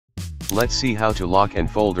Let's see how to lock an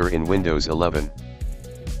folder in Windows 11.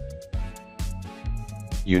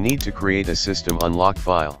 You need to create a system unlock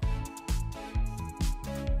file.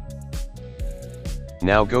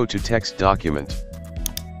 Now go to text document.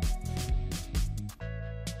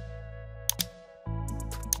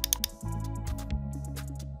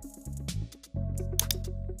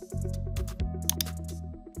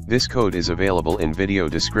 This code is available in video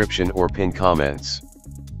description or pin comments.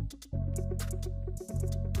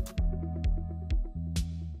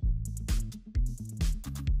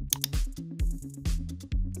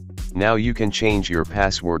 Now you can change your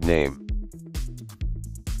password name.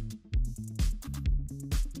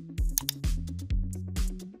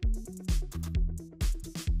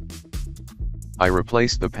 I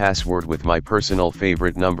replaced the password with my personal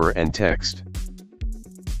favorite number and text.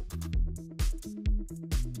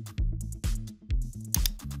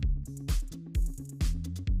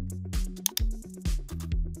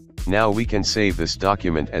 Now we can save this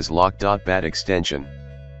document as lock.bat extension.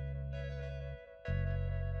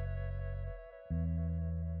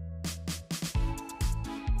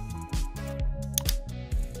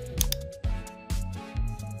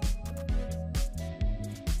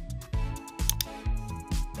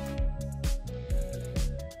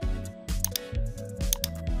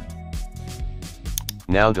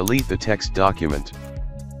 Now delete the text document.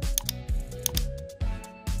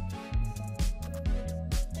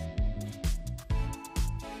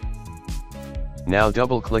 Now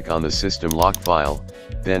double-click on the system lock file,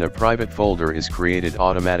 then a private folder is created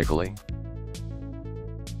automatically.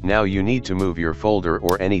 Now you need to move your folder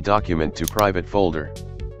or any document to private folder.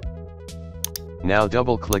 Now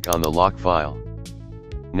double-click on the lock file.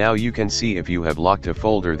 Now you can see if you have locked a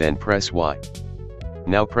folder, then press Y.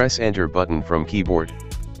 Now press Enter button from keyboard.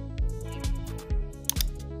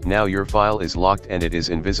 Now your file is locked and it is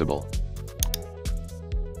invisible.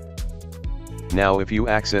 Now if you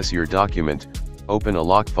access your document, open a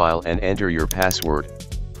lock file and enter your password.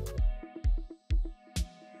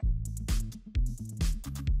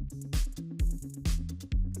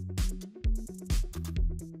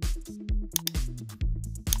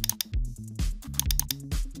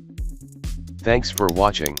 Thanks for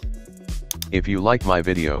watching. If you like my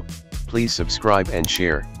video, please subscribe and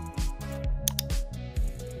share.